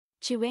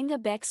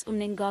Chiwenga backs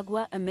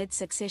Mnangagwa amid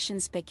succession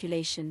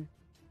speculation.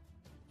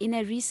 In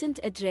a recent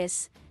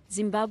address,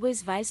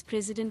 Zimbabwe's Vice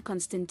President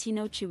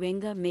Constantino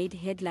Chiwenga made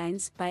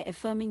headlines by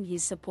affirming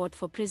his support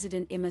for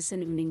President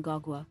Emmerson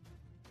Mnangagwa,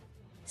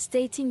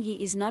 stating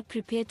he is not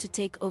prepared to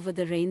take over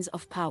the reins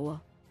of power.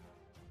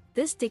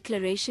 This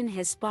declaration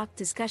has sparked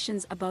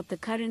discussions about the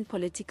current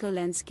political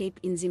landscape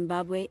in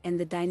Zimbabwe and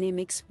the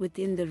dynamics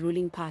within the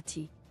ruling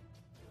party.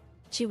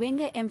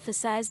 Chiwenga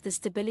emphasized the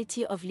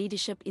stability of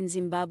leadership in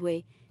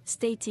Zimbabwe,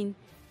 stating,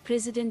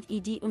 "President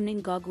ED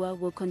Mnangagwa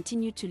will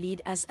continue to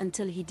lead us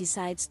until he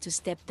decides to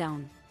step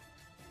down."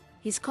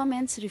 His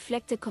comments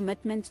reflect a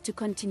commitment to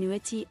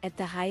continuity at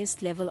the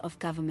highest level of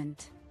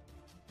government,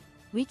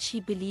 which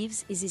he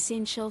believes is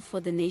essential for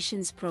the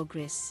nation's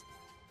progress.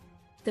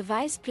 The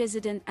vice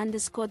president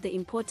underscored the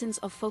importance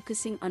of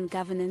focusing on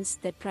governance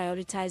that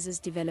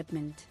prioritizes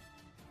development.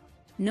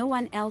 "No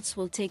one else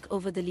will take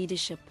over the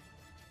leadership.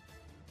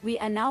 We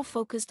are now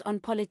focused on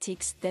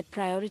politics that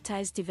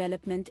prioritize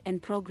development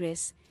and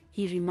progress,"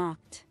 he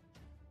remarked.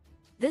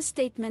 This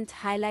statement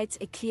highlights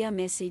a clear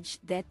message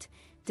that,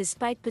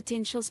 despite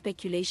potential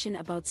speculation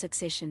about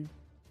succession,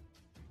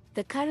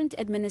 the current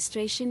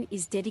administration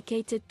is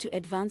dedicated to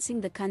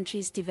advancing the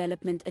country's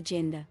development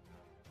agenda.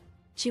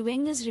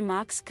 Chiwenga's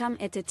remarks come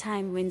at a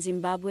time when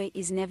Zimbabwe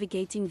is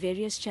navigating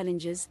various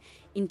challenges,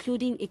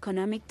 including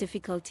economic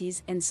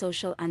difficulties and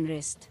social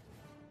unrest.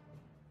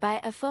 By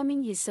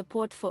affirming his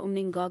support for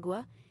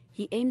Mnangagwa,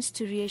 he aims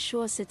to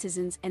reassure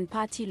citizens and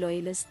party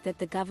loyalists that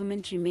the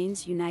government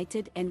remains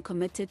united and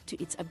committed to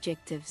its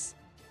objectives,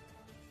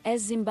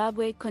 as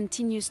Zimbabwe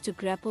continues to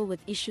grapple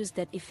with issues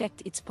that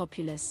affect its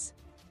populace.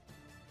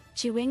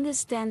 Chiwenga's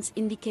stance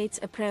indicates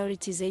a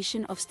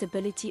prioritization of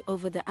stability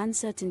over the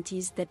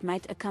uncertainties that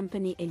might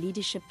accompany a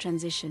leadership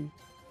transition.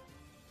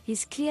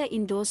 His clear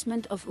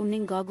endorsement of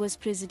Mnangagwa's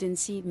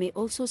presidency may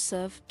also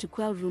serve to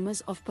quell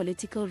rumors of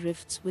political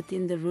rifts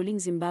within the ruling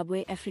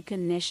Zimbabwe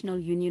African National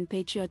Union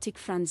Patriotic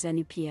Front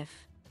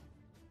ZANU-PF.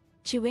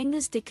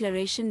 Chiwenga's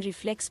declaration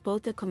reflects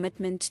both a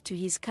commitment to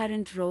his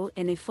current role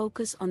and a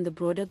focus on the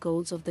broader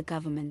goals of the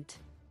government.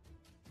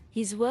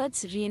 His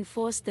words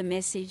reinforce the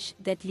message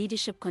that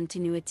leadership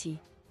continuity,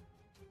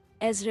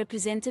 as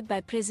represented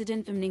by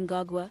President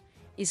Mnangagwa,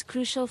 is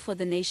crucial for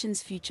the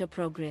nation's future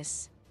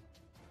progress.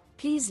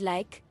 Please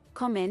like,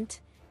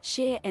 comment,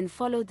 share and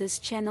follow this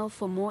channel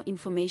for more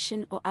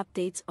information or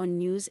updates on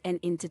news and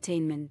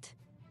entertainment.